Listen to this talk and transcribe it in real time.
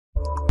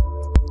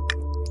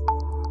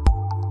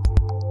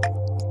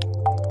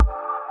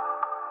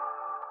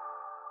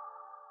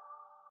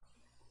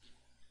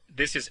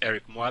This is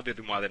Eric Muadhi with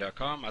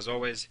Muadhi.com. As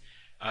always,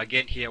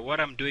 again here,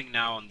 what I'm doing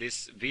now on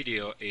this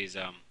video is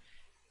I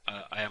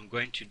am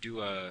going to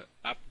do a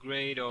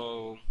upgrade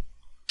or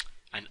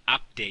an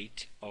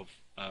update of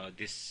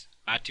this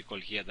article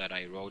here that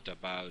I wrote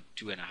about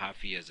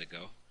 2.5 years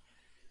ago.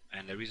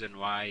 And the reason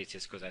why is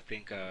just because I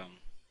think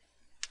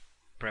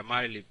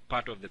primarily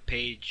part of the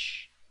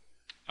page,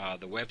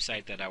 the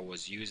website that I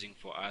was using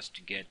for us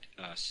to get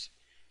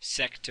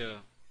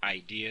sector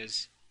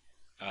ideas,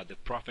 the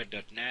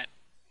profit.net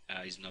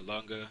is no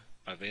longer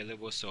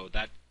available, so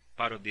that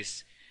part of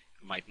this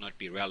might not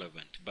be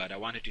relevant. But I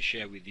wanted to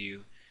share with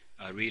you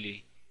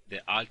really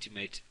the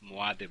ultimate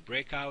Muadhi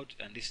breakout.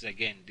 And this is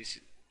again, this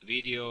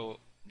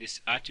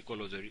article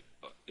was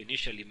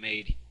initially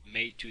made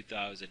May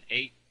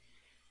 2008.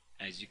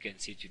 As you can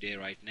see today,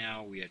 right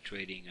now we are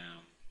trading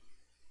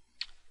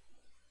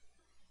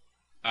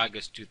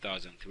August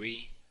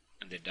 2003,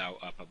 and the Dow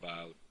up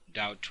about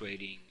Dow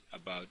trading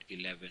about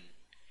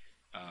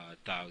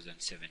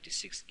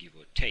 11,076 give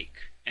or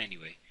take.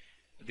 Anyway,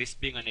 this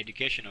being an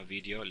educational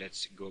video,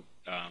 let's go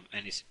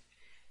and its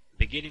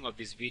beginning of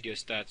this video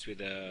starts with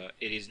it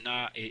is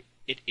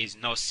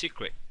no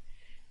secret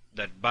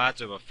that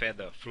birds of a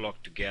feather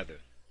flock together.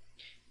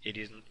 It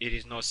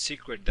is no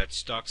secret that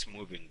stocks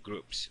move in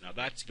groups. Now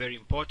that's very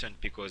important,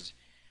 because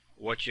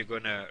what you're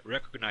going to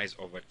recognize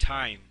over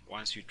time,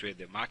 once you trade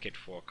the market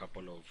for a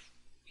couple of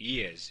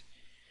years,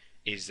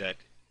 is that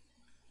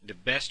the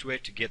best way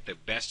to get the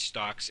best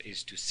stocks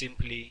is to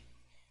simply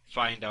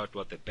find out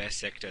what the best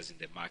sectors in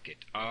the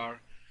market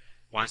are.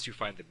 Once you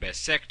find the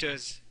best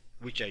sectors,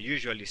 which are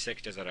usually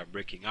sectors that are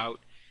breaking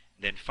out,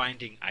 then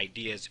finding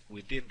ideas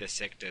within the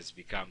sectors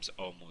becomes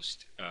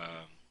almost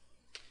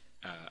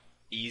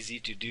easy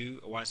to do.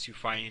 Once you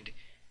find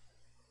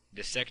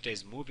the sector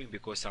is moving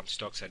because some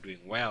stocks are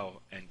doing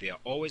well, and there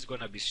are always going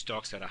to be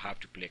stocks that have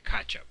to play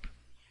catch up.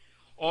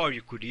 Or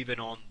you could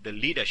even own the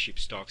leadership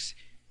stocks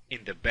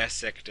in the best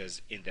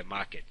sectors in the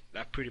market.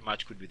 That pretty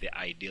much could be the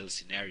ideal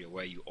scenario,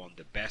 where you own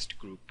the best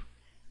group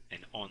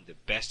and own the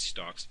best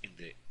stocks in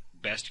the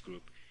best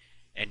group.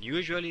 And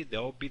usually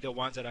they'll be the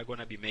ones that are going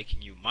to be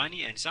making you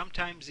money, and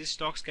sometimes these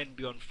stocks can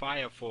be on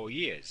fire for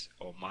years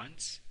or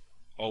months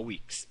or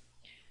weeks.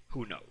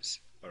 Who knows?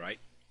 Alright.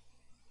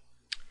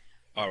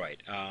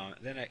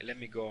 Let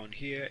me go on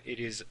here. It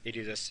is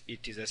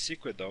a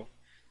secret though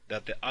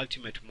that the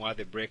ultimate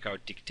Muadhi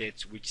breakout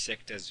dictates which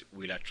sectors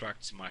will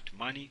attract smart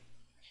money.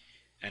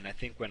 And I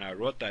think when I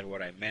wrote that,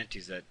 what I meant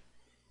is that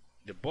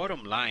the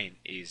bottom line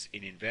is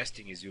in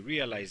investing is you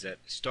realize that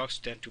stocks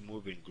tend to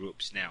move in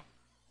groups. Now,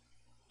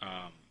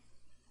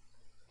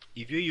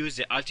 if you use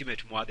the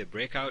ultimate Muadhi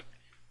breakout,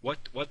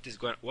 what this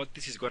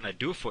is going to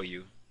do for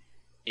you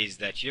is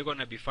that you're going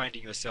to be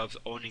finding yourselves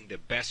owning the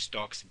best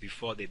stocks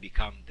before they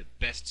become the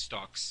best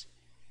stocks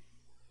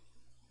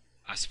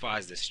as far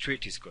as the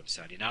street is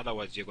concerned. In other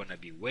words, you're going to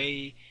be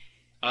way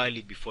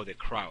early before the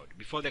crowd.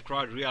 Before the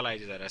crowd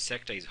realizes that a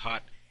sector is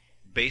hot,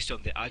 based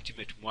on the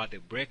ultimate Muadhi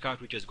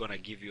breakout, which is going to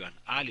give you an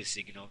early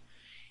signal,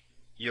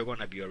 you're going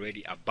to be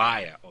already a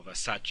buyer of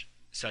such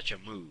a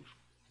move.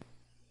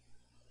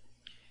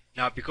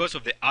 Now, because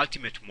of the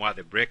ultimate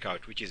Muadhi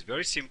breakout, which is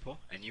very simple,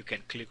 and you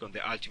can click on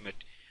the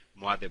ultimate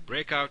Muadhi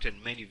breakout,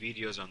 and many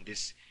videos on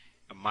this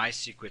My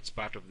Secrets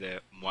part of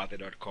the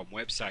Muadhi.com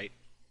website.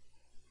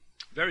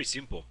 Very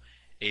simple,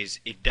 is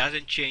it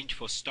doesn't change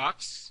for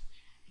stocks,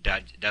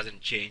 that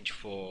doesn't change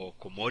for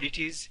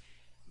commodities,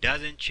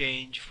 doesn't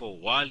change for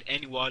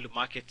any world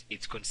market.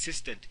 It's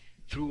consistent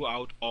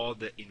throughout all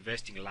the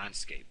investing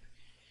landscape.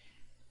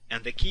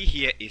 And the key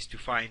here is to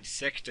find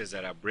sectors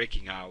that are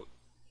breaking out.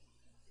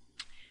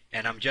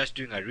 And I'm just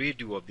doing a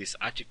redo of this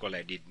article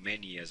I did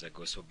many years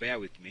ago, so bear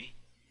with me.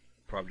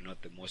 Probably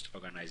not the most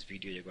organized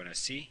video you're going to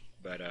see,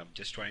 but I'm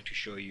just trying to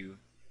show you.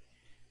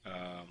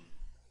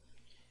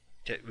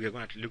 We're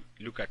going to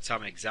look at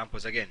some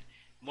examples. Again,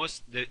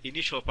 the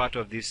initial part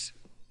of this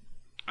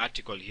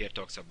article here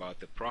talks about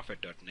the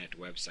profit.net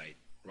website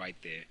right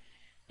there,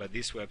 but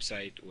this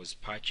website was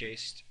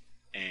purchased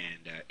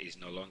and is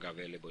no longer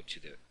available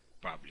to the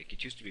public.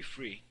 It used to be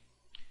free.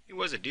 It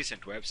was a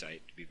decent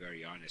website, to be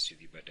very honest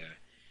with you, but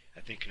I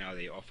think now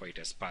they offer it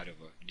as part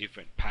of a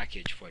different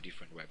package for a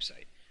different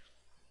website.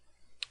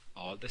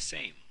 All the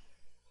same,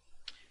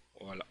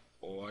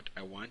 what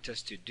I want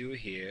us to do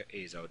here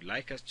is I would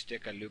like us to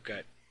take a look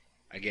at,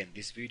 again,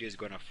 this video is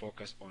going to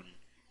focus on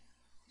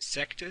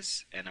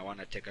sectors, and I want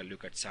to take a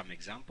look at some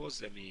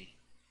examples. Let me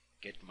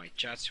get my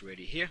charts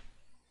ready here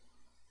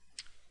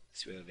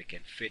so they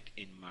can fit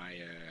in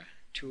my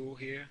tool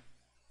here.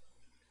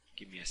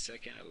 Give me a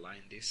second,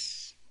 align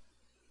this.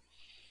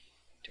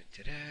 Yeah,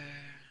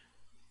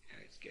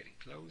 it's getting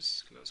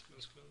close. I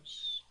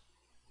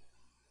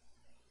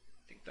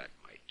think that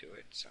might do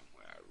it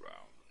somewhere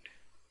around.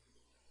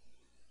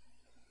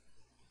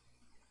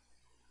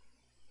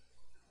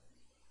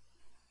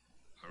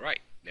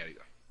 Alright, there we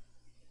go.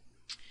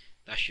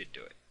 That should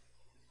do it.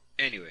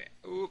 Anyway,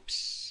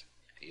 oops,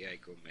 here I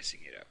go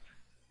messing it up.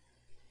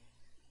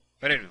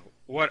 But anyway,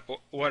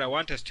 what I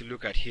want us to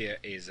look at here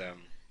is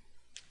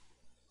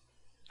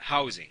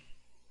housing.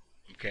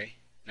 Okay,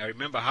 now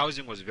remember,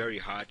 housing was very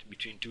hot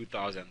between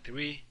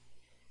 2003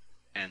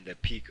 and the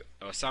peak,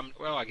 or some,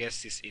 well, I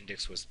guess this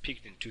index was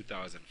peaked in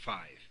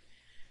 2005.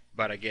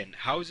 But again,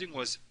 housing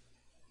was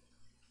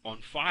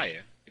on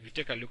fire. If you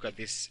take a look at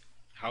this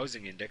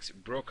housing index,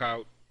 it broke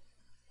out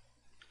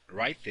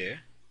right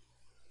there.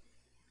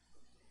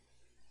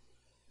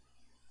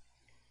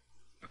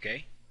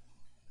 Okay,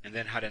 and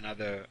then had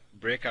another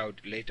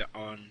breakout later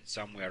on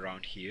somewhere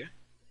around here.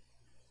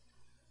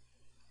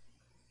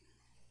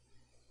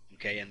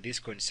 Okay, and this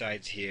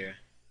coincides here.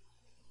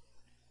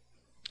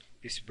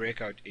 This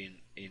breakout in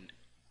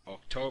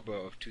October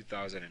of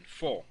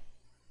 2004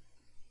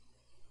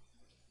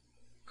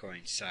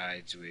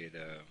 coincides with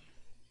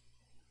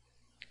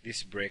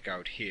this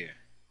breakout here.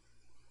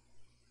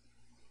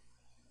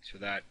 So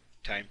that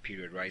time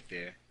period right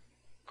there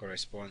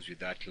corresponds with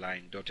that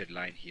line, dotted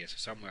line here. So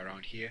somewhere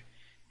around here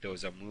there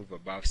was a move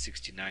above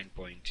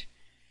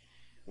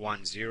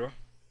 69.10.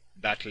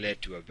 That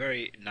led to a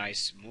very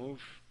nice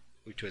move,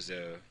 which was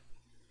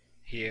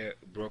here,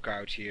 broke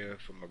out here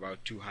from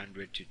about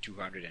 200 to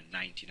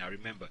 290. Now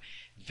remember,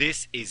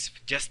 this is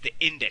just the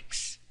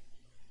index.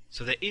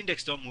 So the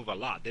index don't move a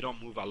lot. They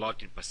don't move a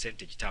lot in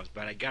percentage terms,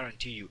 but I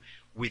guarantee you,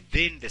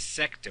 within the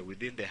sector,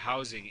 within the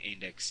housing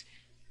index,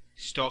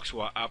 stocks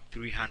were up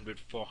 300,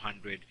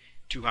 400,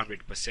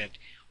 200%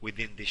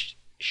 within this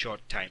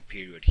short time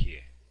period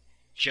here.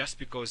 Just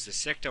because the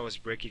sector was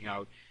breaking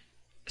out,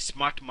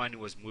 smart money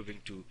was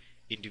moving to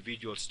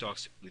individual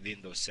stocks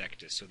within those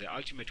sectors. So the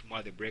ultimate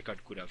more the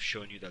breakout could have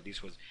shown you that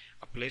this was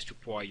a place to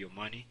pour your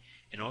money.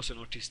 And also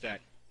notice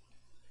that,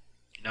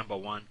 number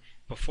one,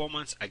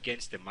 performance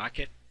against the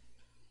market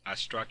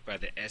as tracked by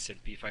the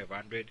S&P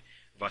 500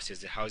 versus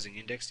the housing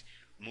index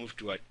moved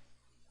to a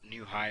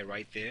new high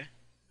right there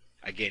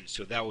again.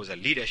 So that was a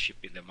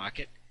leadership in the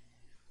market.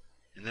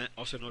 And then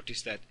also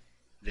notice that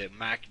the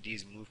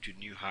MACDs moved to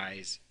new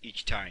highs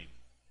each time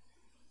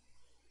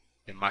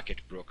the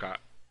market broke out,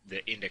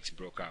 the index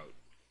broke out.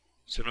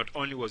 So not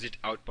only was it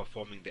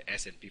outperforming the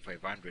S&P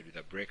 500 with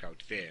a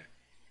breakout there,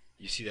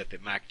 you see that the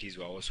MACDs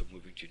were also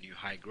moving to new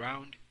high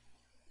ground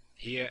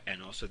here,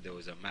 and also there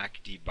was a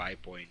MACD buy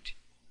point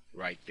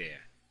right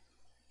there,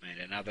 and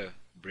another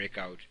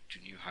breakout to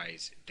new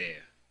highs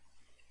there.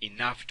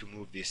 Enough to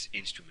move this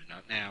instrument.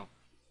 Now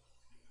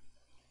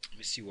let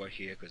me see what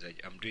here, because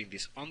I'm doing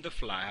this on the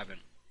fly. I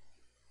haven't.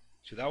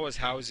 So that was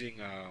housing,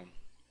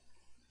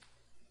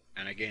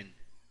 and again,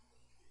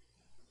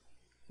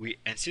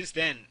 and since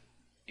then,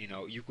 you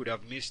know, you could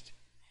have missed.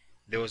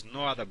 There was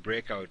no other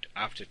breakout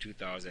after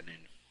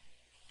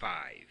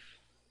 2005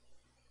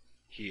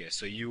 here,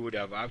 so you would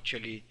have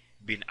actually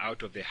been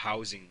out of the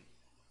housing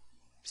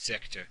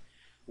sector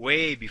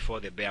way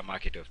before the bear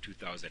market of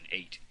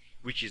 2008,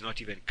 which is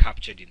not even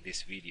captured in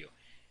this video.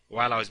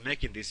 While I was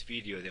making this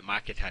video, the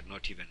market had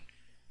not even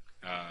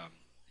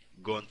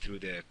gone through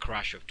the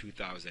crash of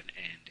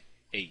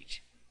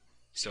 2008.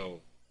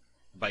 So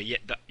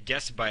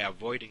just by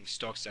avoiding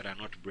stocks that are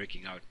not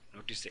breaking out,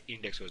 notice the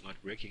index was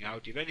not breaking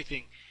out. If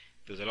anything,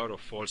 there was a lot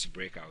of false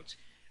breakouts.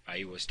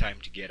 It was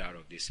time to get out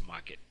of this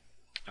market.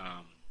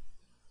 Let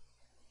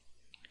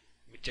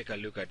me take a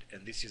look at,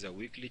 and this is a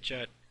weekly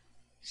chart,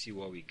 see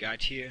what we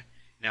got here.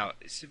 Now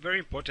it's very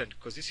important,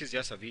 because this is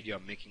just a video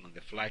I'm making on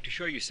the fly to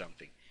show you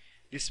something.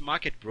 This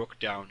market broke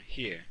down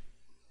here,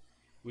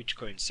 which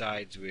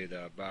coincides with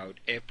about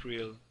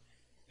April,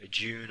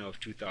 June of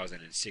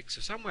 2006.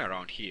 So somewhere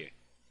around here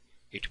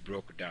it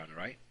broke down,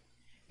 right?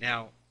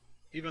 Now,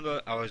 even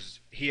though I was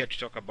here to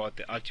talk about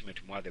the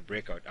ultimate mother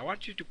breakout, I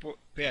want you to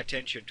pay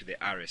attention to the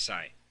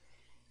RSI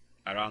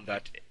around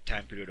that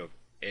time period of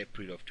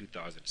April of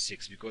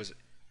 2006, because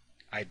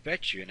I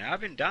bet you, and I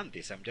haven't done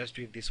this, I'm just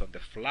doing this on the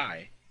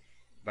fly,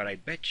 but I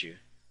bet you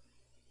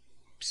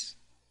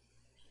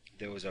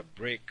there was a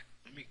break.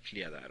 Let me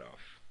clear that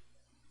off.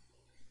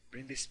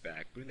 Bring this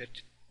back, bring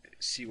that,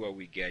 see what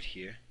we get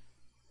here.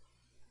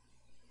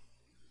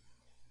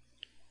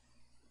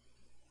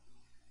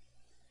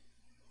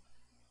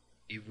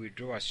 If we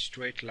draw a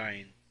straight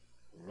line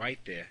right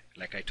there,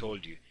 like I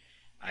told you,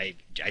 I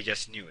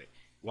just knew it.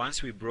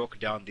 Once we broke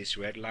down this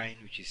red line,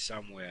 which is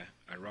somewhere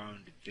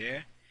around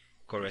there,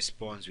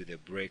 corresponds with a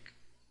break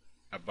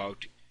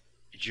about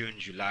June,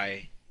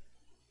 July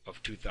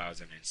of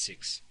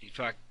 2006. In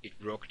fact, it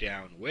broke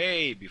down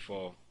way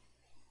before.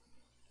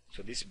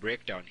 So this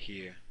breakdown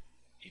here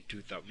in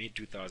mid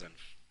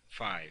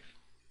 2005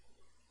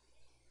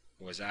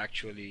 was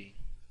actually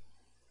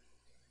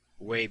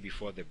way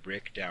before the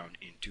breakdown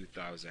in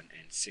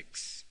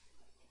 2006.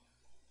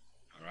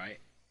 Alright,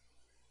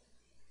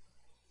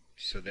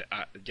 so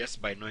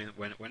just by knowing,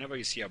 whenever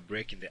you see a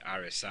break in the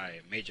RSI,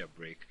 a major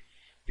break,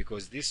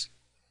 because this,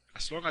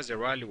 as long as the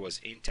rally was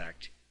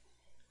intact,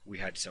 we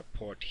had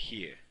support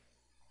here,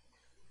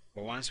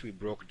 but once we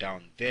broke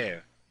down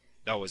there,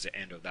 that was the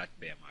end of that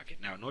bear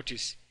market. Now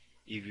notice,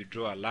 if you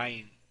draw a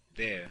line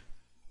there,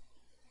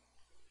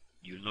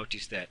 you'll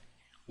notice that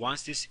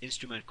once this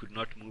instrument could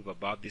not move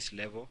above this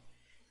level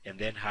and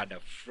then had a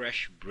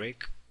fresh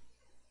break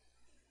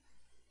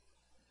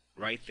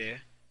right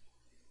there,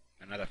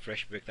 another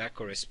fresh break. That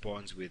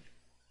corresponds with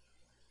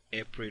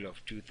April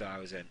of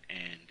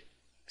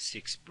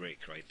 2006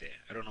 break right there.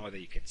 I don't know whether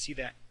you can see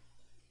that.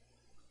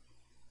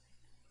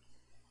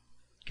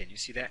 Can you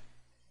see that?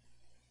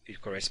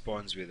 It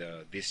corresponds with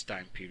this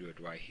time period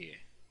right here.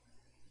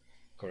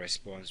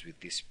 Corresponds with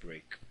this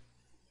break.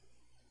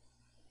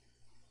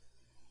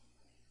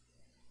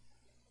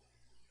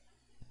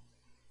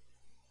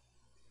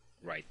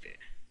 Right there.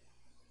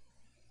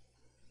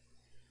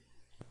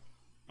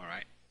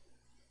 Alright.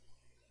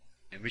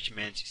 And which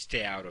meant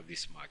stay out of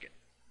this market.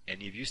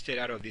 And if you stayed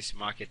out of this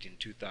market in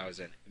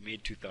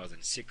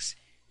mid-2006,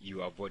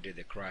 you avoided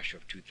the crash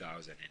of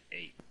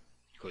 2008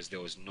 because there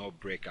was no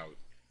breakout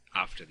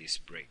after this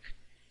break.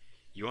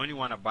 You only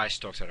want to buy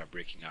stocks that are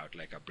breaking out,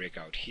 like a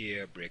breakout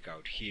here,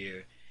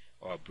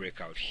 or a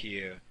breakout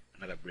here,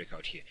 another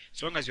breakout here.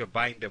 As long as you're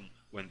buying them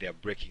when they're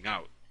breaking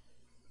out,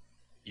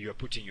 you're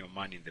putting your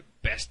money in the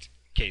best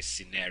case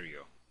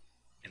scenario.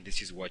 And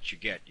this is what you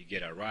get. You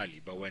get a rally.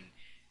 But when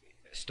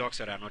stocks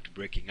that are not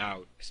breaking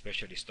out,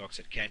 especially stocks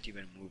that can't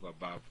even move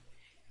above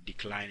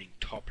declining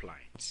top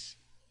lines,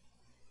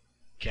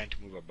 can't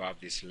move above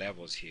these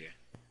levels here.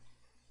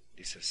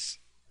 This is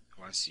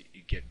once you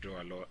get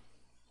draw a lot,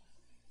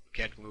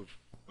 can't move.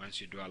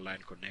 Once you draw a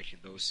line connecting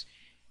those,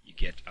 you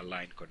get a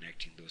line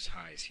connecting those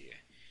highs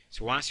here.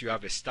 So once you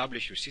have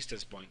established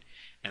resistance point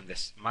and the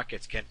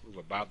markets can't move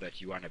above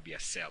that, you want to be a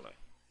seller.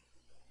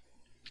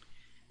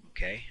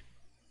 Okay.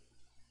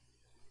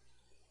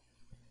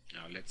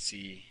 Now let's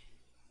see.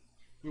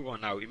 Move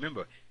on now.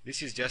 Remember,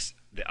 this is just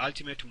the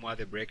ultimate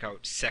Muade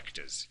breakout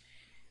sectors.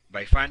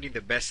 By finding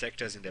the best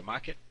sectors in the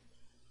market,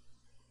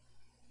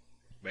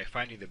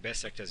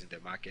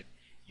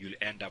 you'll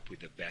end up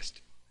with the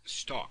best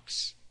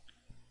stocks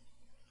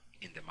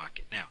in the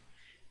market. Now,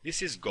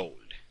 this is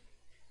gold.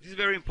 This is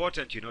very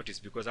important you notice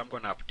because I'm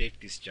going to update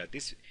this chart.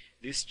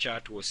 This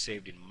chart was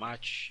saved in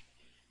March.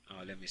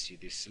 Let me see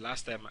this.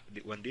 Last time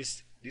when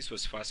this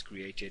was first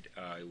created,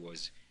 it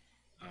was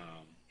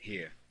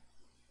here.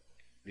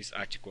 This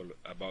article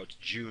about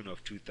June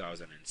of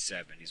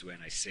 2007 is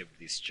when I saved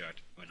this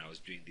chart, when I was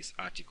doing this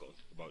article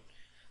about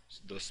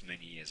those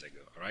many years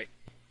ago. All right.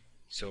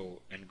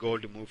 So, and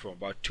gold moved from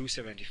about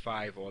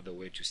 275 all the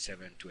way to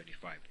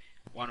 725.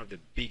 One of the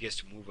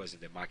biggest movers in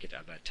the market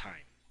at that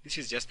time. This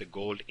is just the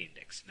gold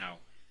index. Now,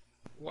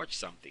 watch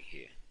something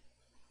here.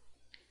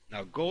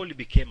 Now, gold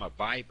became a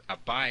buy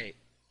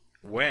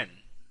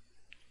when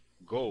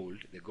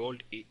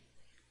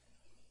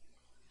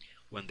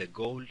when the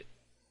gold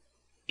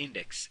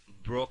index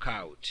broke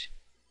out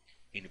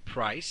in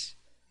price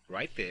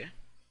right there.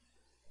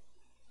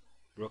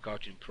 Broke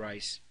out in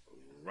price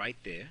right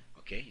there.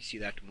 Okay, you see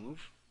that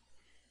move?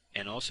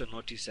 And also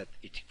notice that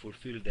it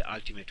fulfilled the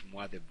ultimate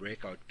Muade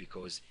breakout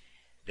because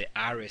the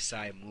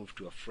RSI moved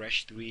to a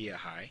fresh 3-year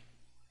high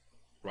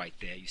right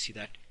there. You see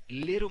that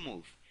little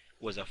move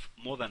was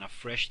more than a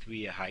fresh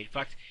 3-year high. In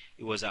fact,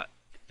 it was a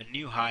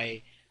new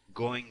high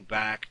going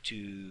back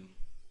to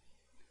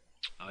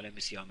let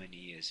me see how many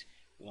years.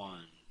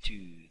 1,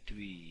 2,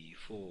 3,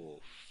 4,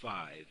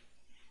 5,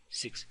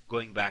 6,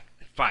 going back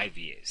 5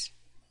 years.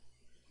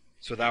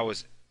 So that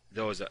was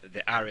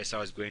the RSI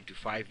was going to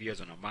 5 years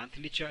on a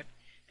monthly chart.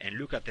 And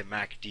look at the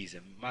MACDs.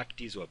 The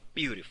MACDs were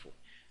beautiful.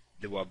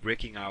 They were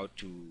breaking out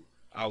to,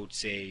 I would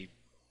say,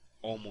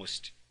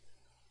 almost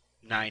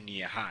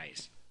 9-year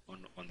highs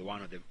on the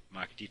one of the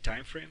MACD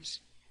time frames,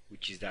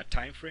 which is that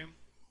time frame.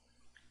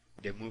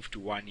 They moved to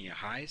 1-year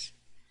highs,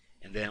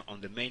 and then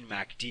on the main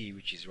MACD,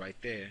 which is right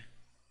there,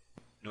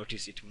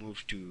 notice it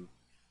moved to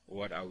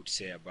what I would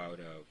say about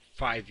a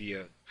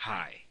 5-year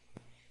high.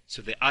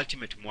 So the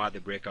ultimate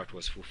Muade breakout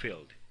was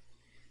fulfilled.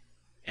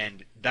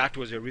 And that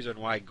was the reason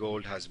why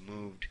gold has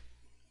moved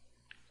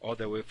all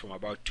the way from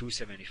about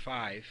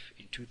 275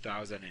 in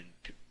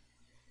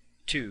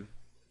 2002,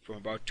 from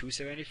about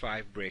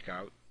 275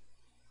 breakout,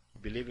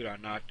 believe it or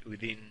not,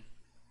 within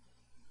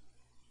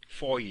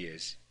 4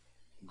 years,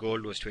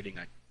 gold was trading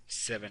at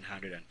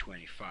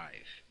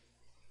 725,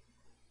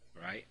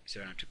 right?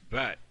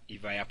 But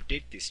if I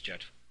update this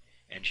chart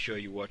and show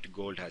you what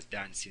gold has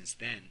done since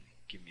then,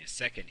 give me a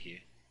second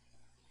here,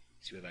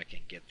 see whether I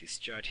can get this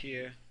chart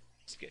here.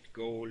 Let's get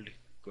gold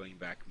going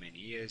back many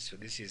years. So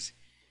this is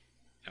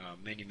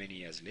many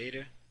years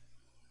later,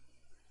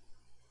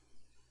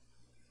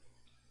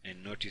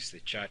 and notice the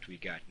chart we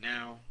got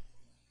now.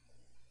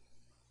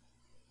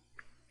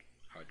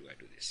 How do I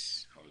do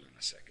this? Hold on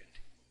a second.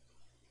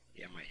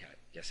 Yeah, I might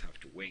just have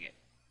to wing it.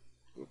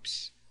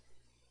 Oops,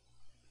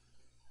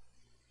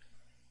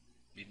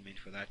 didn't mean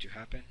for that to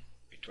happen.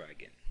 Let me try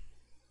again.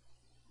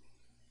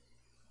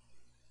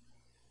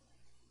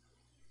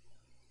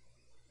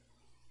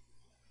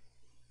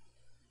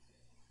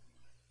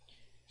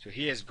 So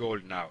here's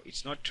gold now.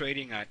 It's not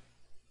trading at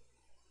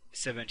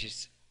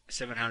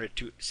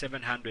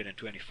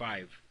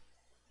 725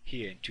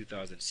 here in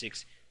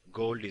 2006.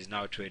 Gold is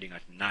now trading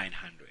at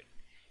 900.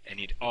 And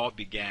it all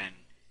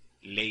began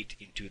late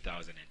in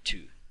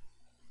 2002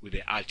 with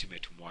the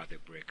ultimate Muade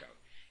breakout.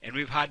 And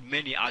we've had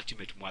many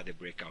ultimate Muade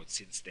breakouts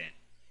since then.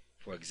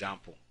 For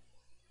example,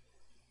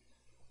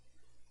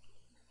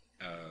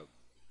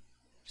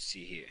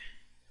 see here,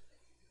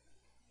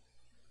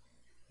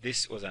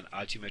 this was an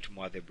ultimate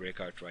mother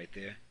breakout right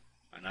there,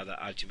 another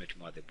ultimate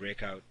mother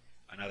breakout,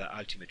 another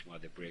ultimate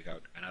mother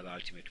breakout, another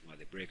ultimate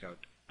mother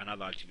breakout,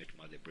 another ultimate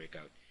mother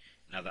breakout,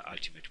 another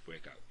ultimate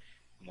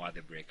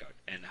mother breakout.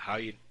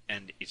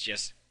 And it's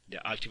just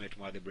the ultimate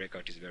mother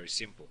breakout is very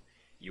simple.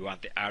 You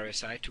want the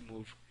RSI to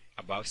move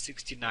above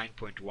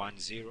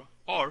 69.10,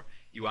 or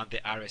you want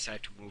the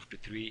RSI to move to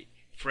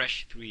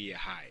fresh 3-year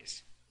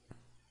highs.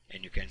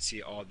 And you can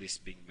see all this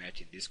being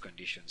met in these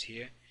conditions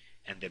here,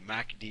 and the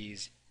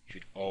MACDs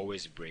should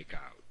always break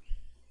out.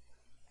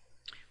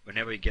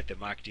 Whenever you get the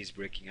MACDs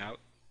breaking out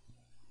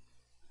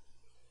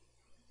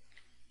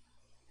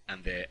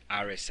and the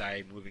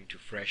RSI moving to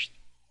fresh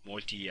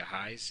multi-year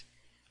highs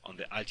on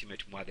the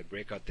ultimate mother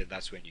breakout, then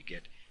that's when you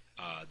get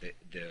the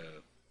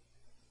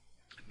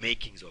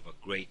makings of a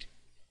great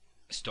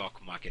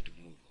stock market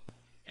move.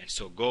 And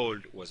so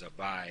gold was a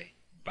buy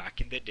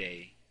back in the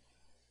day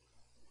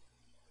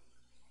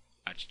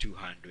at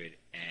 200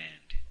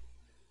 and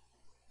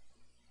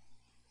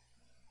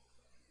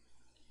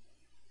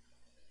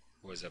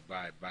was a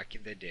buy back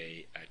in the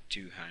day at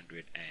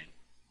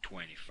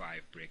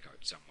 225 breakout,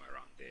 somewhere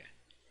around there.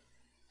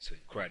 So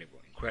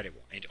incredible.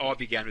 And it all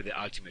began with the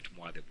ultimate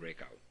mother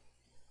breakout.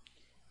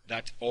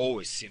 That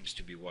always seems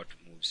to be what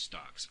moves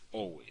stocks,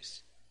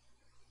 always.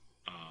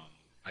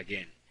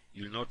 Again,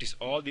 you'll notice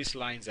all these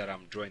lines that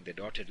I'm drawing, the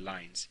dotted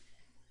lines,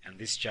 and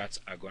these charts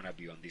are going to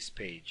be on this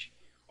page.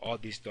 All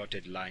these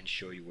dotted lines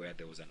show you where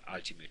there was an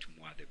ultimate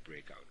mother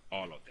breakout,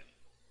 all of them.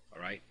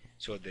 Alright,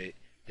 so the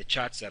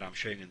charts that I'm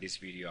showing in this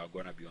video are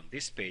going to be on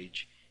this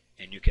page,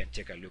 and you can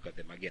take a look at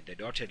them. Again, the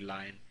dotted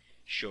line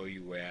show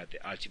you where the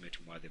ultimate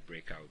mother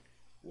breakout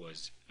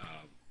was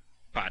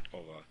part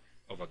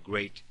of a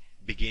great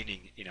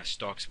beginning in a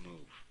stocks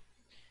move.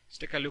 Let's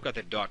take a look at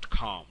the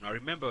 .com. Now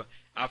remember,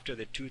 after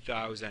the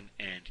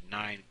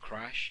 2009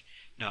 crash,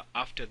 now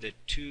after the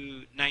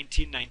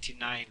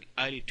 1999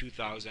 early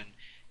 2000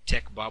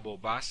 tech bubble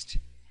bust,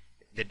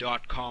 the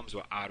 .coms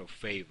were out of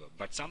favor,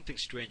 but something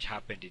strange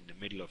happened in the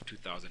middle of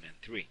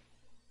 2003.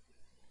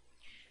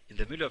 In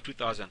the middle of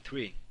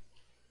 2003,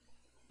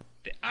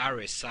 the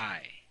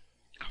RSI,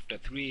 after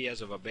 3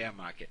 years of a bear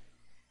market,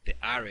 the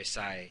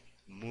RSI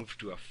moved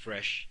to a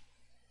fresh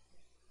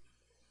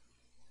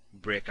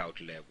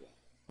breakout level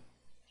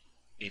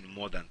in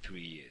more than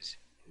 3 years,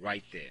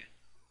 right there.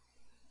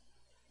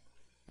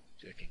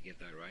 So I can get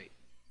that right.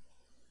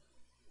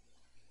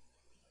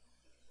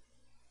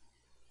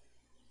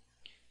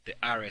 The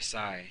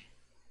RSI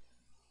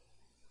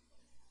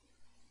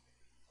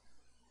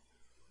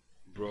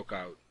broke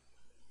out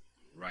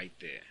right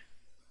there,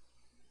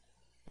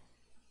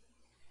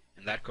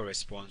 and that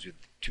corresponds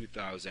with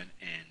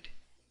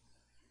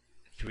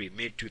 2003,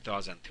 mid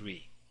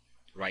 2003,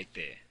 right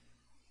there.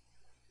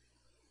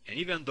 And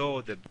even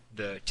though the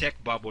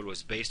tech bubble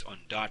was based on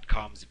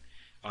 .coms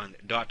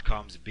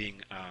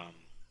being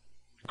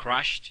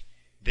crushed,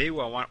 they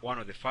were one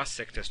of the first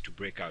sectors to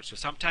break out. So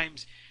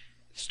sometimes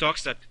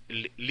stocks that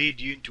lead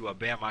you into a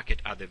bear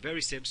market are the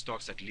very same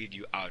stocks that lead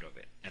you out of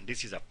it, and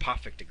this is a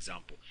perfect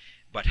example.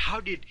 But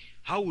how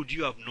would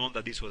you have known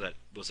that this was a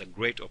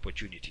great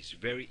opportunity? It's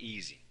very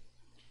easy.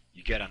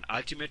 You get an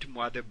ultimate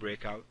mother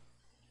breakout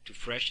to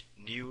fresh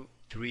new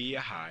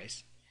 3-year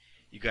highs.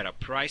 You got a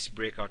price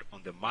breakout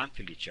on the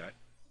monthly chart,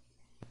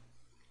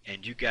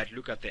 and you get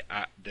look at the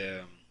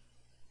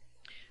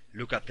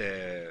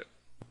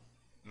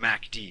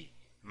MACD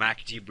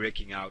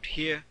breaking out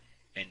here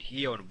and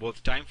here on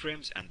both time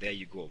frames, and there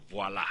you go,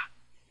 voila,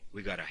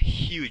 we got a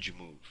huge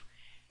move.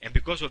 And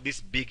because of this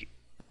big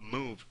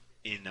move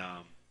in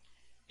the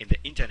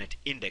internet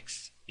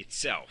index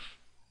itself,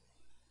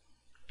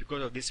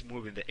 because of this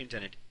move in the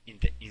internet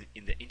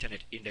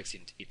index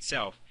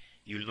itself,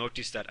 you'll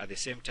notice that at the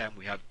same time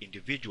we have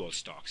individual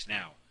stocks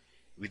now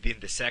within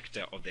the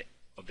sector of the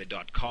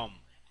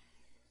 .com,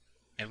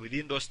 and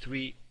within those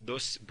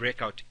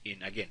breakout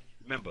in, again,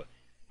 remember,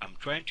 I'm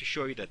trying to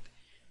show you that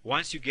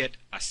once you get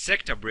a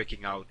sector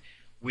breaking out,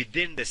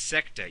 within the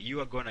sector you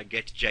are going to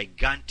get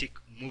gigantic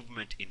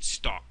movement in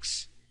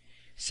stocks.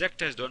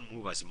 Sectors don't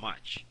move as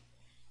much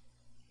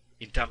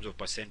in terms of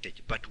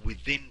percentage, but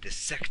within the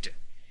sector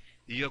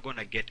you're going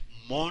to get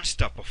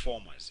monster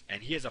performers.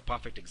 And here's a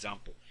perfect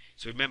example.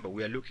 So remember,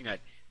 we are looking at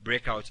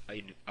breakouts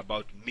in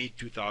about mid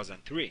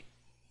 2003,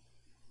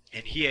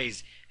 and here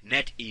is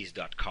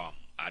NetEase.com,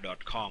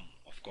 .com,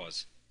 of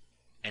course.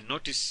 And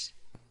notice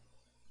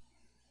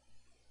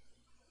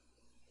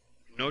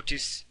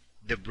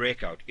the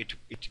breakout. It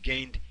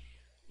gained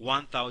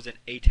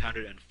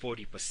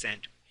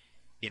 1,840%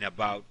 in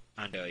about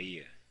under a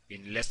year,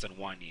 in less than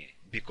 1 year,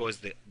 because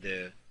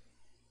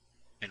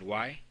and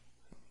why?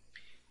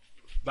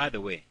 By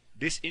the way,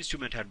 this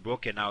instrument had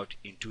broken out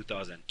in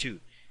 2002,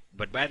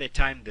 but by the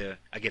time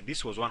again,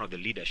 this was one of the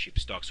leadership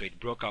stocks, so it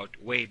broke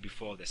out way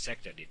before the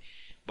sector did.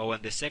 But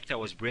when the sector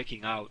was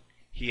breaking out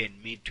here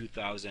in mid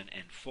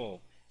 2004,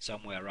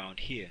 somewhere around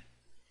here,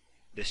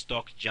 the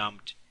stock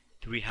jumped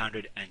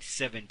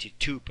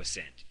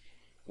 372%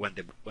 when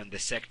the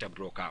sector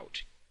broke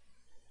out.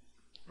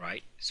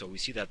 right? So we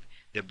see that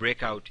the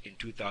breakout in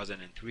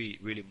 2003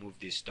 really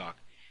moved this stock.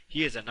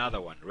 Here's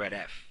another one, Red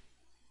F.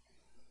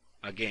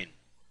 Again,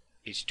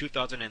 its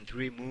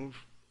 2003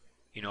 move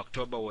in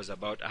October was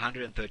about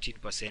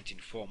 113% in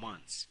 4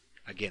 months.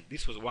 Again,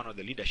 this was one of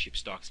the leadership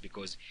stocks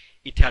because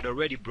it had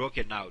already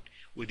broken out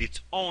with its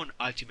own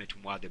ultimate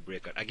Muade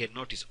breakout. Again,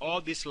 notice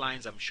all these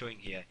lines I'm showing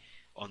here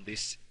on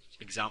these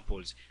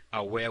examples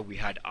are where we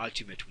had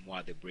ultimate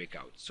Muade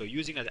breakout. So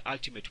using the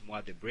ultimate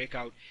Muade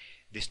breakout,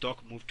 the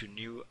stock moved to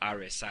new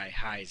RSI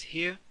highs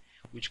here,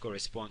 which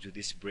corresponds to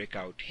this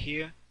breakout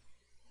here,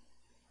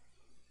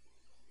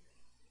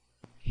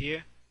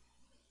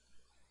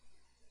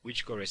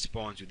 which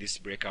corresponds to this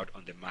breakout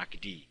on the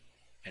MACD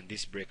and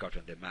this breakout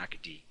on the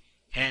MACD.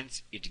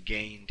 Hence, it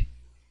gained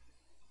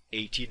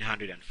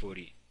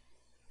 1840%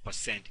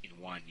 in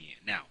 1 year.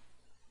 Now,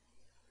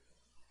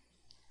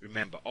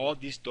 remember, all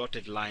these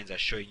dotted lines are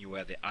showing you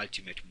where the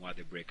ultimate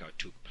Muade breakout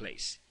took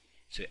place.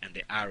 So, and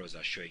the arrows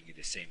are showing you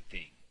the same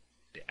thing.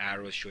 The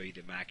arrows show you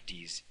the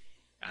MACDs,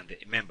 and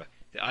remember,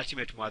 the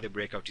ultimate Muade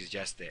breakout is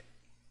just the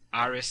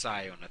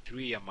RSI on a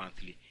 3-year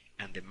monthly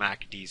and the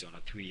MACDs on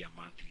a 3-year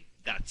monthly.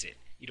 That's it.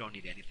 You don't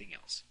need anything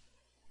else.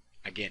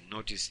 Again,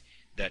 notice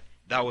that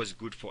that was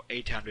good for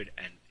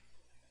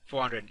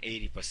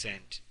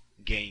 480%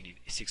 gain in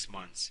 6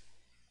 months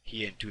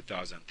here in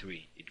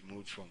 2003. It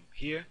moved from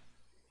here,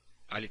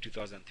 early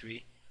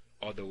 2003,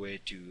 all the way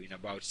to, in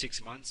about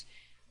 6 months,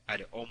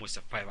 at almost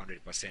a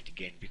 500%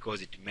 gain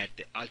because it met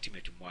the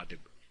ultimate Muade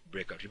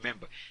breakout.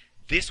 Remember,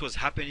 this was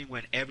happening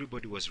when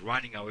everybody was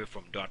running away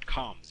from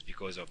 .coms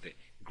because of the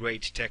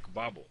great tech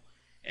bubble,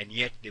 and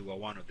yet they were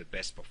one of the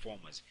best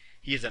performers.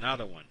 Here's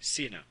another one,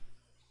 Sina.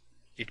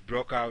 It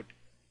broke out,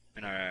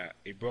 and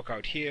it broke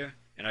out here,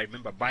 and I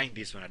remember buying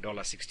this one at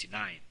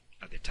 $1.69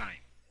 at the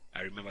time.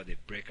 I remember the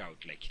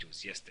breakout like it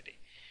was yesterday.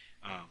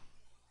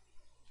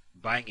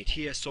 Buying it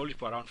here, sold it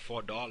for around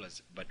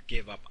 $4, but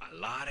gave up a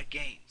lot of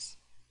gains.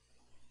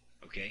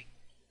 Okay,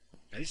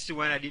 now this is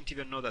when I didn't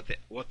even know that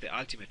what the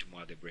ultimate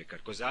Muade breakout,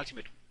 because the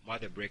ultimate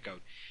Muade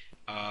breakout,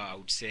 I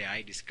would say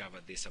I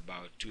discovered this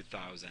about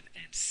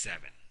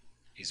 2007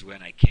 is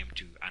when I came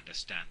to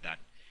understand that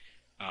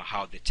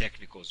how the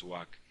technicals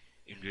work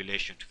in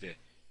relation to the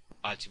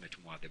ultimate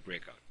Muade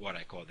breakout, what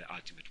I call the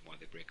ultimate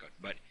Muade breakout.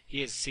 But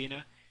here's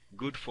Sina,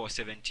 good for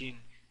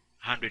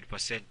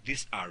 1700%.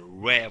 These are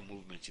rare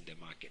movements in the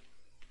market.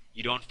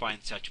 You don't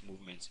find such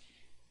movements.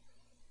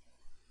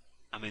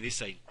 I mean,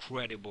 these are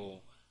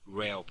incredible,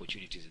 rare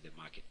opportunities in the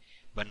market.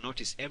 But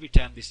notice every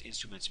time these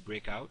instruments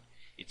break out,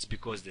 it's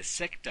because the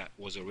sector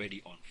was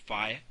already on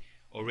fire,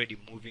 already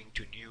moving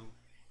to new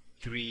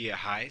 3-year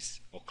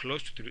highs or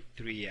close to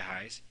 3-year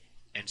highs,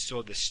 and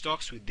so the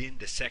stocks within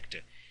the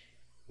sector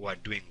were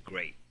doing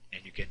great.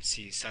 And you can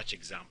see such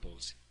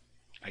examples.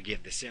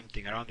 Again, the same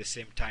thing around the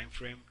same time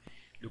frame.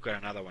 Look at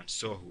another one,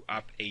 Sohu,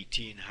 up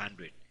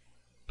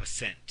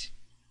 1800%.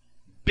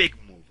 Big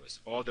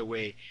movers, all the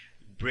way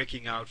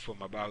breaking out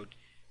from about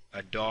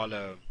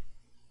 $1,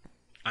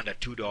 under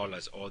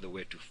 $2, all the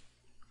way to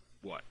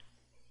what?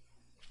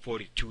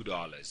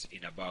 $42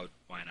 in about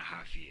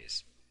 1.5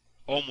 years.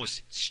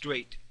 Almost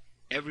straight,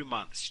 every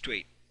month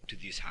straight to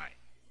this high.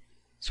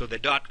 So the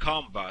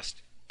 .com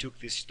bust took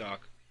this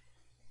stock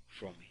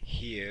from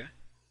here.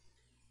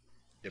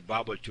 The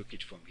bubble took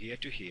it from here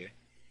to here.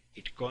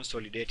 It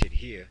consolidated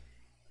here,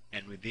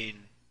 and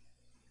within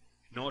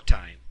no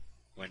time,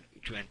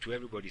 to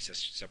everybody's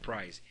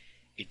surprise,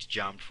 it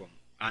jumped from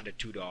under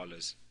 $2,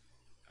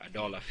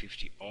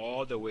 $1.50,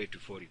 all the way to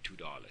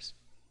 $42.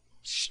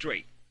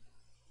 Straight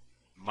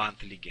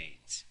monthly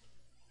gains.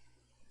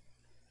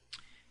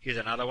 Here's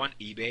another one,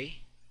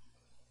 eBay.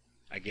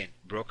 Again,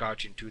 broke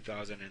out in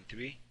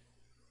 2003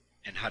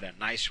 and had a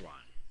nice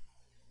run.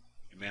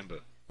 Remember,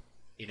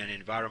 in an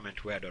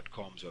environment where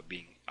 .coms were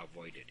being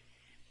avoided.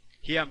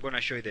 Here I'm going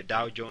to show you the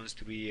Dow Jones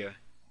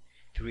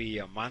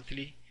 3-year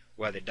monthly,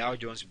 where the Dow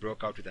Jones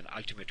broke out with an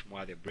ultimate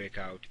Muade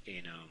breakout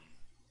in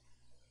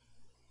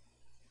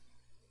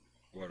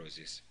what was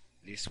this?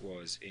 This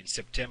was in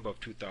September of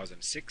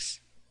 2006.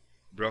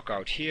 Broke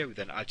out here with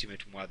an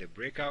ultimate Muade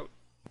breakout.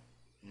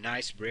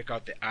 Nice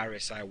breakout. The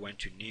RSI went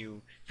to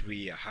new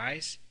 3-year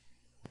highs,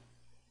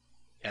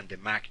 and the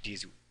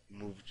MACDs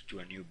moved to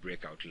a new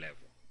breakout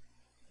level.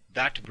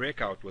 That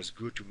breakout was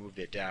good to move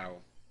the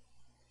Dow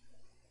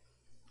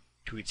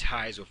to its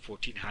highs of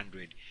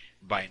 1400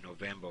 by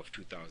November of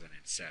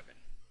 2007.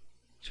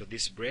 So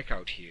this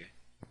breakout here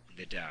in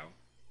the Dow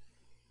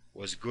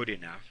was good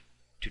enough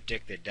to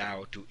take the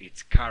Dow to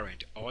its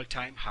current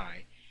all-time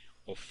high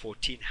of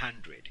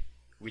 1400,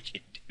 which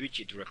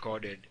it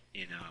recorded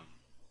in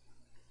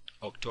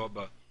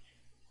October,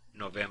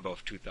 November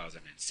of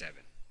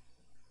 2007.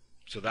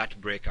 So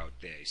that breakout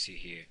there, you see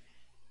here,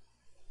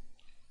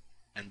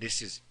 and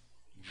this is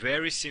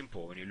very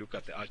simple when you look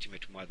at the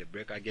ultimate Muade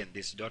breakout. Again,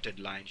 this dotted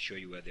line show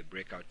you where the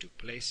breakout took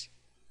place,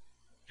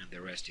 and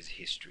the rest is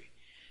history.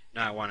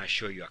 Now I want to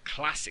show you a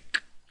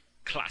classic,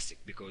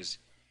 because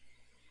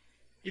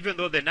even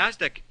though the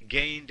Nasdaq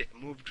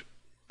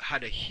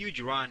had a huge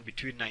run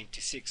between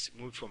 96,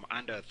 moved from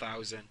under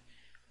 1,000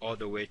 all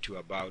the way to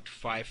about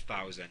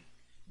 5,000.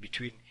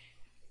 Between,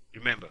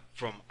 remember,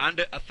 from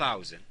under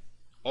 1,000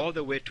 all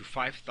the way to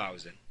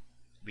 5,000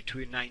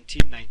 between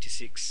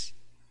 1996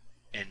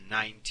 and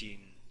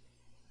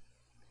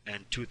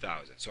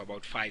 2000. So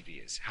about 5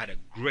 years. Had a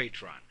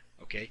great run.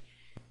 Okay,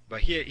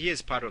 but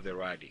here's part of the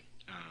rally.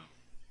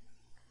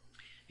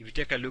 If you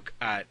take a look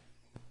at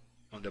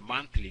on the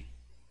monthly,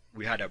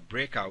 we had a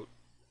breakout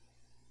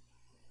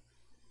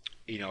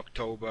in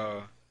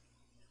October.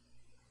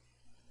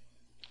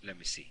 Let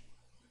me see.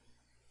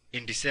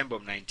 In December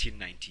of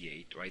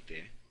 1998, right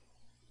there,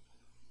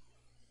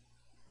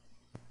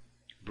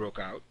 broke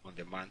out on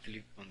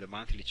the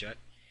monthly chart.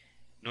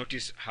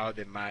 Notice how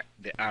the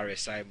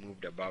RSI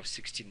moved above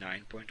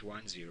 69.10.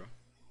 Let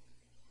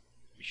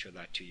me show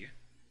that to you.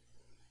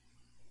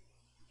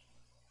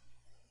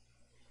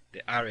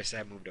 The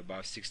RSI moved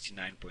above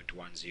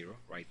 69.10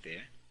 right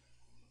there.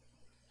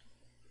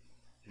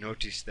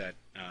 Notice that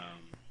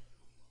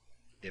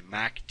the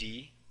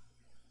MACD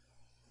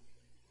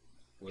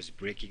was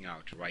breaking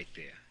out right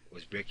there.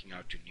 Was breaking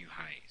out to new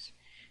highs.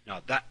 Now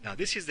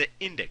this is the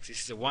index.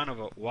 This is one of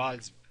the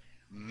world's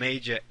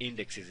major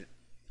indices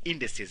in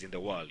the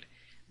world,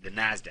 the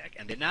Nasdaq.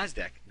 And the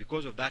Nasdaq,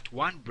 because of that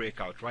one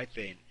breakout right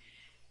there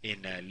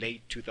in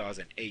late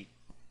 2008,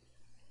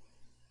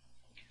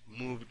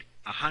 moved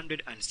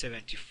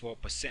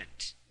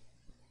 174%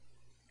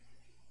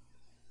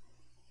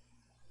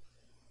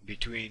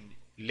 between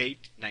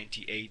late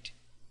 98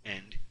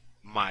 and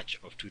March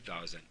of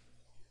 2000.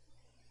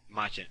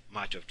 March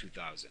of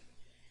 2000.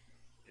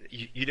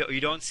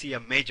 You don't see a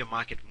major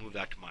market move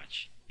that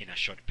much in a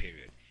short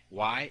period.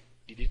 Why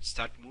did it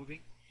start moving?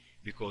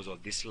 Because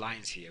of these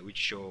lines here, which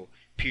show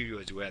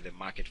periods where the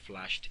market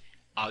flashed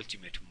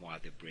ultimate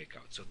Muade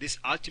breakout. So this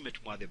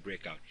ultimate Muade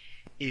breakout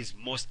is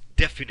most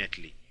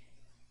definitely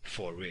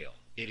for real.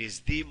 It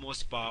is the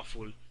most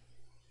powerful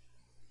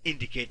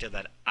indicator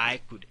that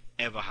I could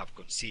ever have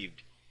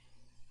conceived,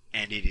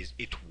 and it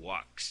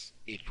works.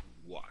 It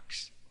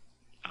works.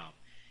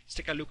 Let's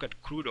take a look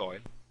at crude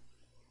oil.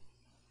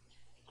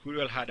 Crude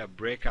oil had a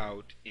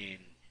breakout in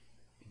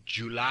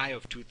July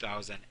of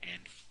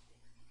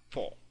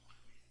 2004.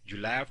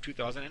 July of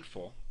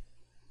 2004,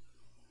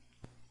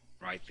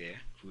 right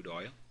there, crude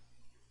oil,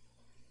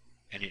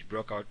 and it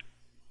broke out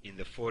in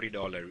the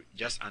 $40,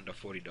 just under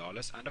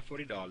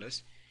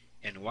 $40.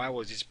 And why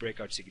was this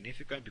breakout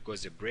significant?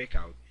 Because the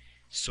breakout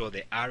saw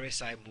the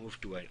RSI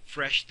move to a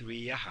fresh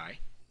 3-year high.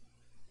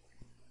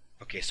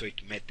 Okay, so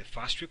it met the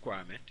first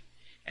requirement,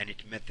 and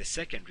it met the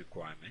second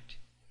requirement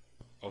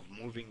of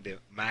moving the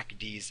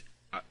MACDs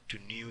up to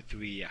new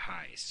 3-year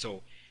highs.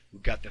 So we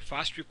got the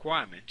first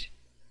requirement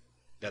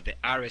that the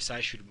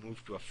RSI should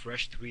move to a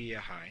fresh 3-year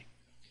high.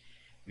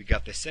 We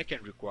got the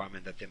second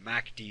requirement that the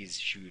MACDs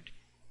should,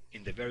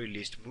 in the very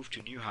least, move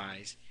to new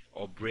highs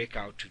or break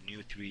out to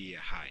new 3-year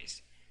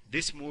highs.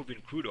 This move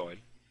in crude oil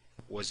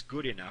was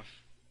good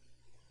enough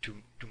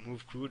to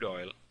move crude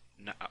oil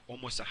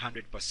almost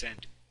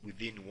 100%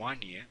 within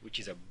 1 year, which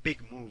is a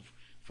big move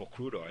for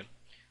crude oil,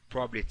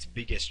 probably its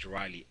biggest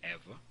rally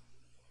ever.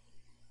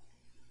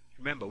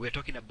 Remember, we're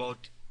talking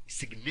about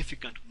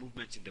significant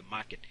movements in the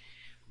market.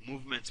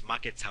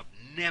 Markets have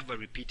never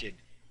repeated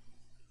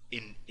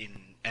in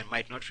and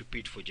might not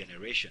repeat for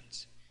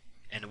generations.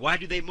 And why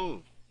do they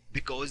move?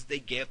 Because they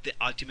gave the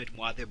ultimate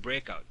Muade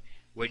breakout.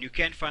 When you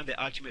can't find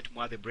the ultimate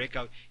Muade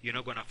breakout, you're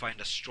not going to find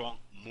a strong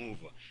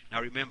mover.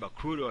 Now remember,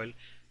 crude oil,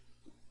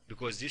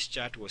 because this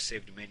chart was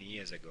saved many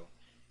years ago,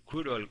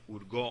 crude oil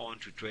would go on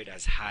to trade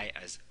as high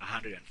as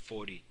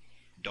 $140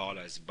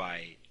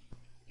 by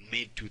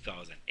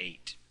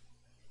mid-2008.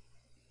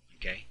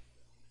 Okay?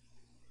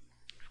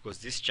 Because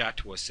this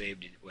chart was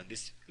saved when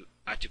this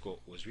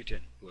article was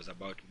written, it was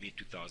about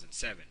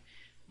mid-2007.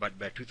 But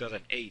by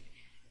 2008,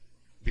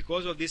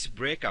 because of this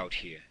breakout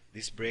here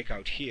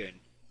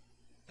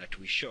that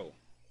we show,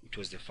 it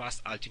was the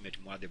first ultimate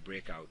Muade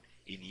breakout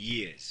in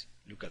years.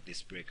 Look at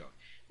this breakout.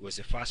 It was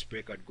the first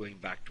breakout going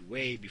back to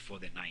way before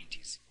the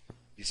 90s.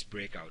 This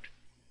breakout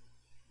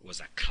was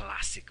a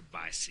classic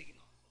buy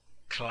signal.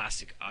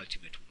 Classic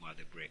ultimate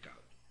Muade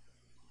breakout.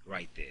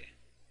 Right there.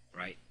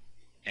 Right?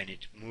 And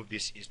it moved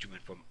this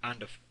instrument from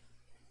under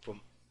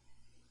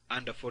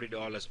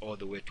 $40 all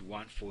the way to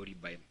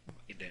 $140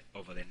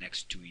 over the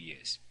next 2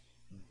 years.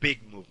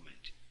 Big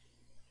movement.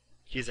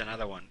 Here's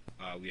another one.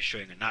 We're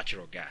showing a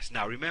natural gas.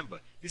 Now remember,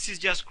 this is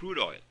just crude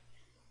oil.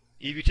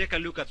 If you take a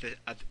look at the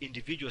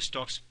individual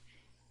stocks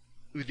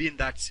within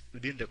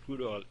the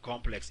crude oil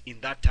complex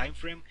in that time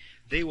frame,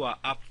 they were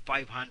up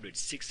 500,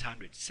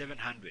 600,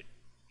 700,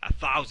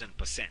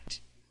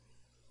 1,000%.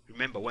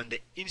 Remember, when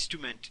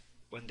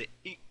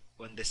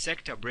the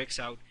sector breaks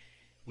out,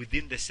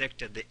 within the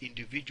sector, the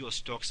individual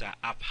stocks are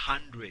up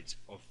hundreds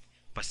of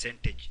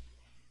percentage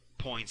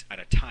points at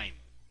a time.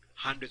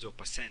 Hundreds of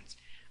percentage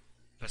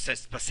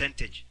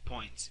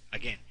points,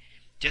 again,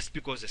 just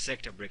because the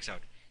sector breaks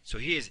out. So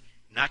here's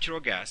natural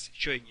gas,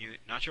 showing you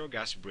natural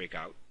gas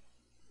breakout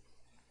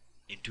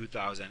in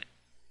 2000,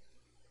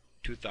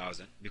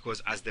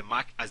 because as the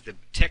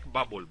tech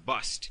bubble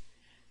burst,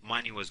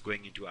 money was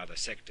going into other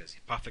sectors.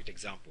 Perfect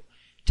example.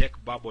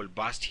 Tech bubble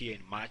burst here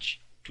in March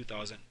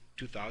 2000,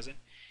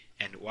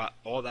 and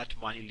all that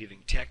money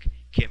leaving tech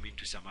came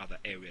into some other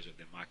areas of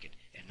the market,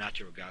 and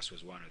natural gas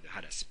was one of them,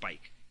 had a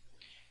spike.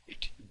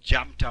 It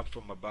jumped up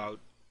from about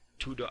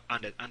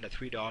under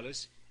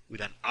 $3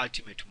 with an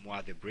ultimate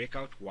Muade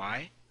breakout.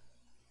 Why?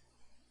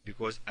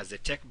 Because as the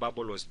tech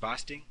bubble was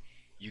bursting,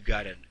 you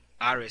got an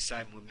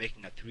RSI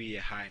making a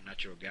 3-year high in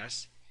natural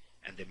gas,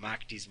 and the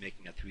MACD is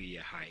making a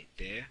 3-year high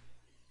there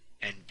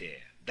and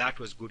there. That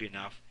was good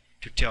enough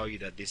to tell you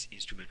that this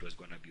instrument was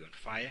going to be on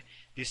fire.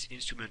 This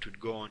instrument would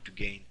go on to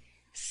gain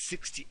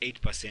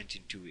 68%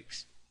 in 2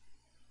 weeks.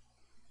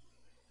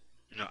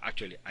 No,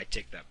 actually, I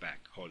take that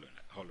back. Hold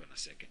on a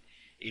second.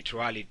 It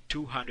rallied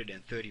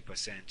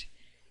 230%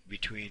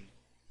 between.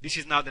 This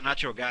is now the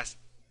natural gas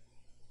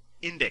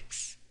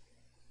index.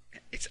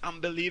 It's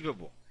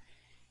unbelievable.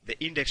 The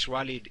index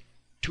rallied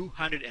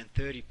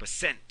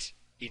 230%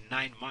 in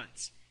 9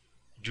 months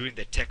during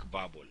the tech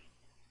bubble.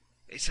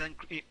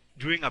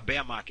 During a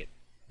bear market,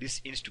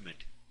 this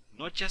instrument,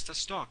 not just a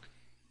stock,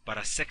 but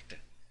a sector,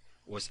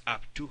 was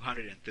up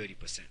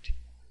 230%.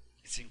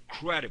 It's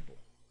incredible.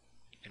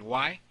 And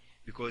why?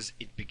 Because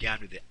it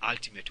began with the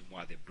ultimate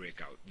Muade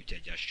breakout, which I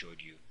just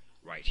showed you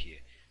right here.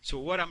 So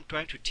what I'm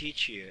trying to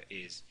teach here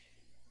is,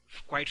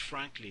 quite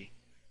frankly,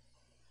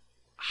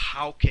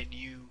 how can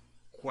you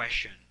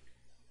question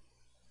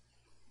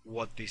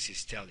what this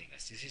is telling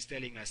us? This is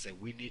telling us that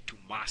we need to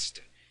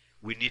master,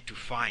 we need to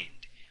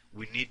find,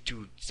 we need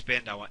to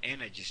spend our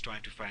energies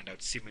trying to find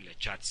out similar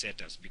chart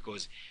setups,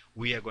 because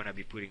we are going to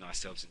be putting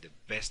ourselves in the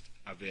best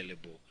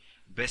available,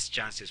 best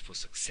chances for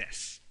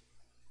success.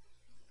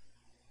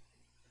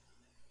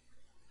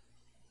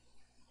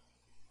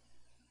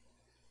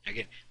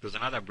 Again, there's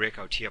another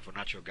breakout here for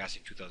natural gas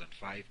in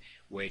 2005,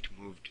 where it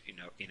moved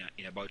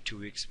in about 2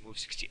 weeks, moved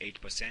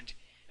 68%,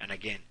 and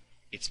again,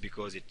 it's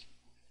because it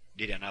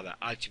did another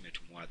ultimate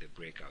Muade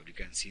breakout. You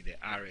can see the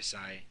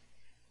RSI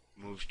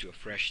moved to a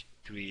fresh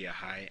 3-year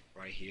high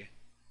right here.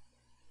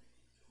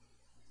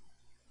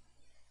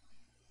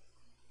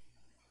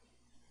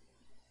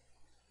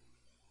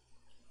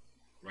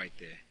 Right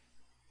there.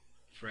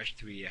 Fresh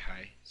 3-year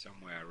high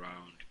somewhere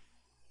around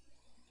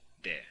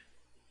there.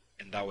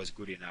 And that was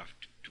good enough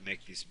to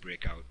make this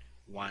breakout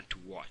one to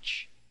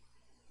watch.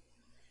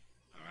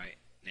 Alright,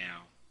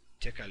 now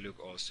take a look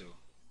also.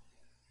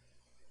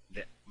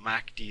 The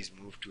MACD's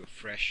moved to a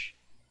fresh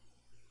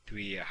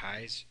 3-year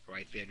highs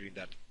right there, doing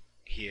that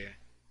here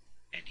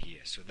and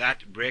here. So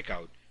that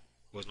breakout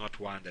was not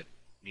one that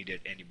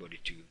needed anybody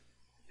to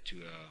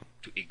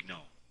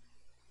ignore.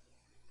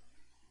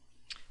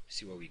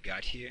 See what we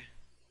got here.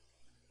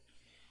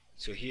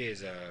 So here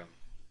is a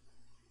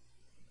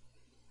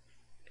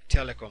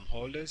telecom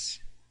holders,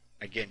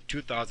 again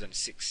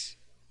 2006.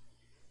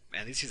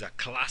 Man, this is a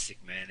classic,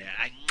 man.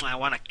 I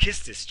want to kiss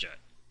this chart.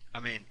 I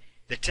mean,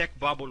 the tech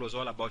bubble was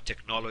all about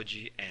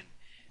technology, and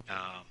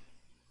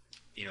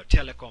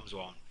telecoms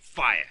were on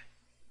fire.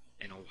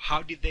 And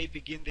how did they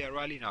begin their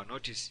rally? Now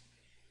notice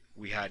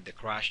we had the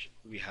crash.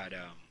 We had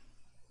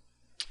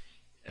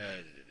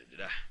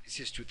this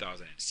is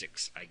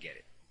 2006. I get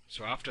it.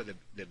 So after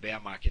the bear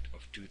market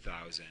of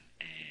 2000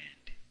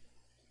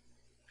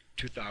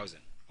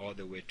 all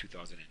the way to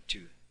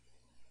 2002,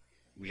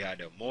 we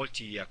had a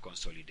multi-year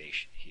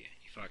consolidation here.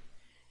 In fact,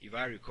 if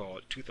I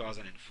recall,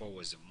 2004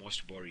 was the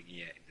most boring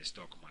year in the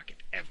stock market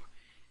ever.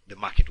 The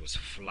market was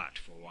flat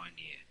for 1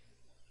 year.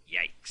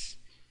 Yikes.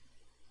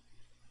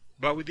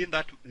 But within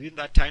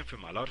that time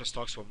frame, a lot of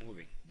stocks were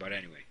moving. But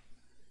anyway,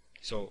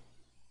 so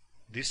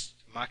this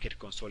market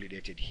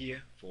consolidated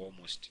here for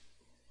almost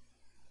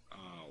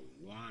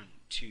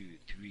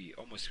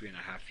almost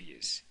 3.5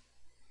 years.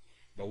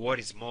 But what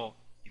is more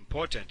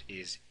important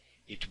is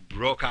it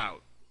broke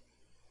out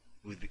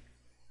with the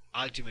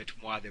ultimate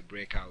Muade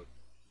breakout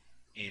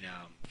in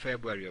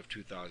February of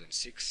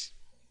 2006.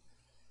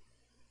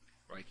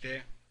 Right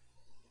there.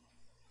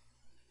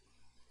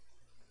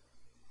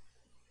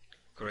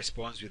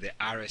 Corresponds with the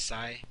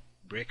RSI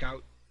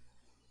breakout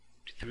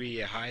to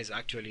 3-year highs,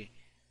 actually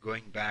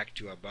going back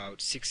to about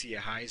 6-year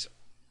highs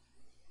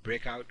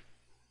breakout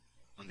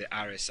on the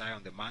RSI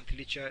on the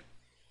monthly chart.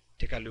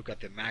 Take a look at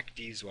the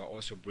MACDs, who are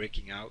also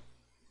breaking out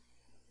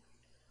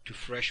to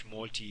fresh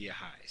multi-year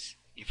highs.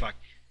 In fact,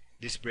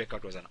 this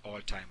breakout was an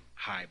all-time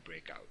high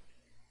breakout.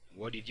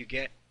 What did you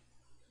get?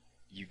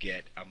 You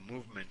get a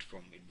movement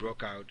from, it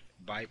broke out,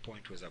 buy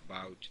point was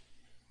about,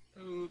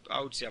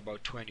 I would say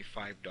about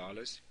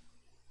 $25,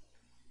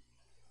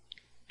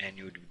 and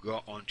you would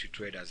go on to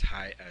trade as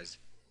high as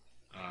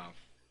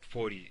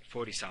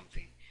 40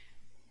 something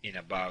in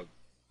about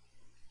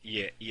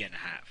year and a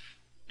half.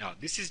 Now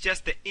this is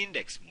just the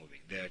index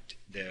moving,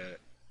 the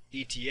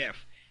ETF.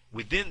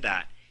 Within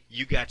that,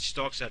 you got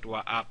stocks that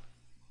were up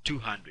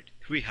 200,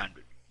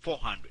 300,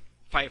 400,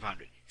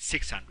 500,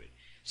 600.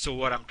 So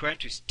what I'm trying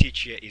to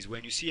teach here is,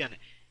 when you see an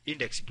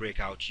index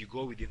breakout, you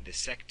go within the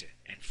sector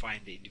and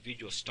find the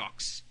individual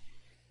stocks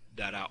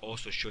that are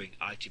also showing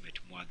ultimate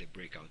Muade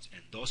breakouts,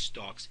 and those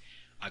stocks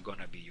are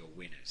gonna be your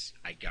winners,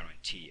 I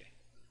guarantee you.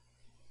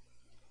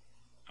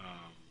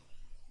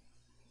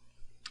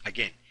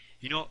 again,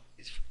 you know,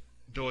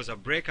 there was a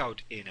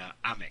breakout in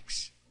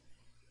Amex.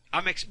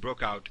 Amex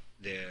broke out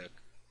the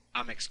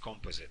Amex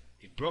composite.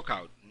 It broke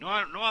out.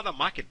 No other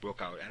market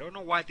broke out. I don't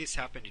know why this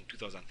happened in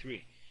 2003.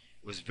 It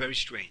was very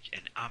strange,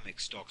 and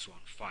Amex stocks were on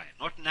fire.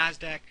 Not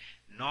Nasdaq,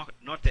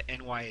 not the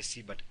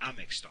NYSE, but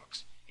Amex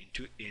stocks in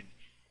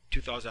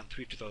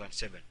 2003,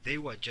 2007. They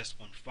were just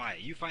on fire.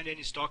 You find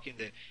any stock in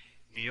the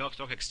New York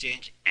Stock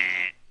Exchange,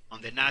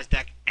 on the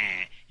Nasdaq,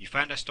 you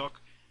find a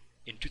stock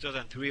in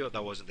 2003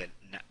 that was on the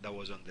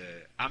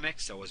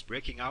Amex that was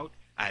breaking out.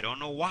 I don't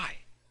know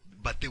why,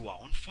 but they were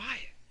on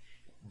fire.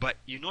 But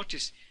you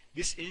notice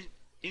this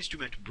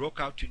instrument broke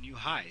out to new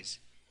highs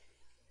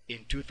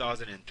in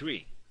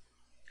 2003,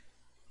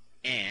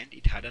 and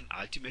it had an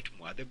ultimate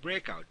Muade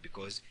breakout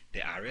because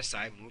the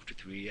RSI moved to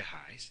 3-year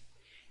highs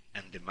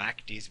and the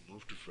MACDs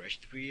moved to fresh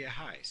 3-year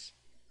highs.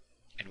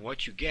 And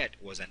what you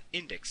get was an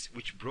index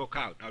which broke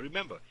out. Now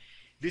remember,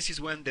 this is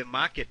when the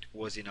market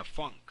was in a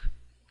funk.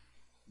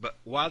 But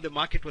while the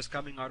market was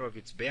coming out of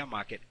its bear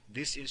market,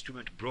 this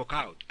instrument broke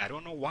out. I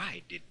don't know why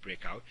it did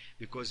break out,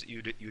 because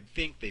you'd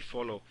think they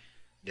follow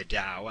the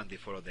Dow and they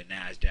follow the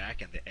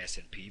Nasdaq and the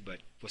S&P, but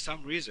for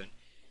some reason,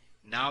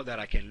 now that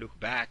I can look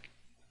back,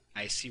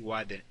 I see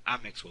why the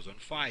Amex was on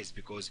fire, is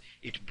because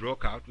it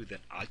broke out with an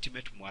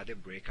ultimate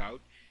Muade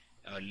breakout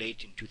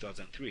late in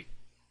 2003,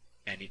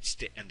 and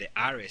the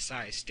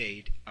RSI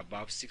stayed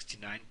above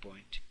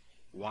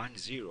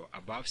 69.10,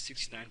 above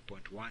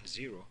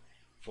 69.10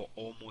 for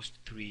almost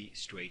 3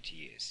 straight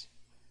years.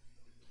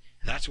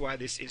 That's why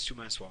these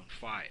instruments were on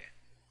fire.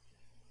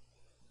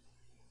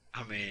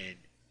 I mean,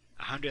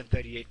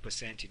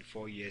 138% in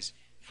 4 years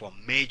for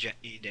major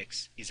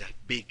index is a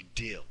big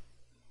deal,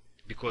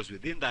 because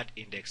within that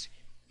index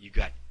you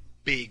got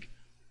big,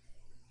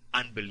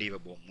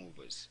 unbelievable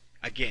movers.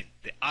 Again,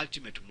 the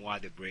ultimate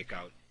Muade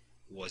breakout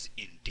was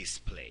in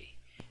display.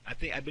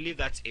 I believe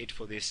that's it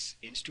for this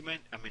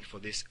instrument. For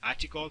this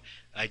article.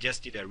 I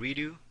just did a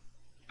redo.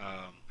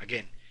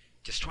 Again,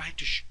 just trying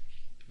to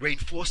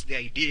reinforce the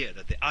idea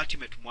that the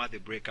ultimate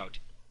Muade breakout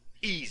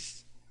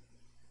is,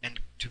 and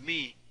to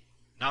me,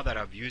 now that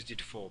I've used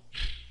it for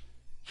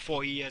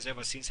 4 years,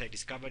 ever since I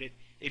discovered it,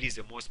 it is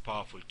the most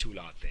powerful tool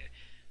out there.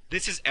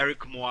 This is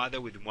Eric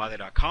Muade with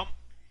Muade.com.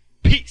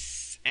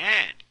 Peace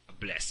and a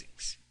blessing.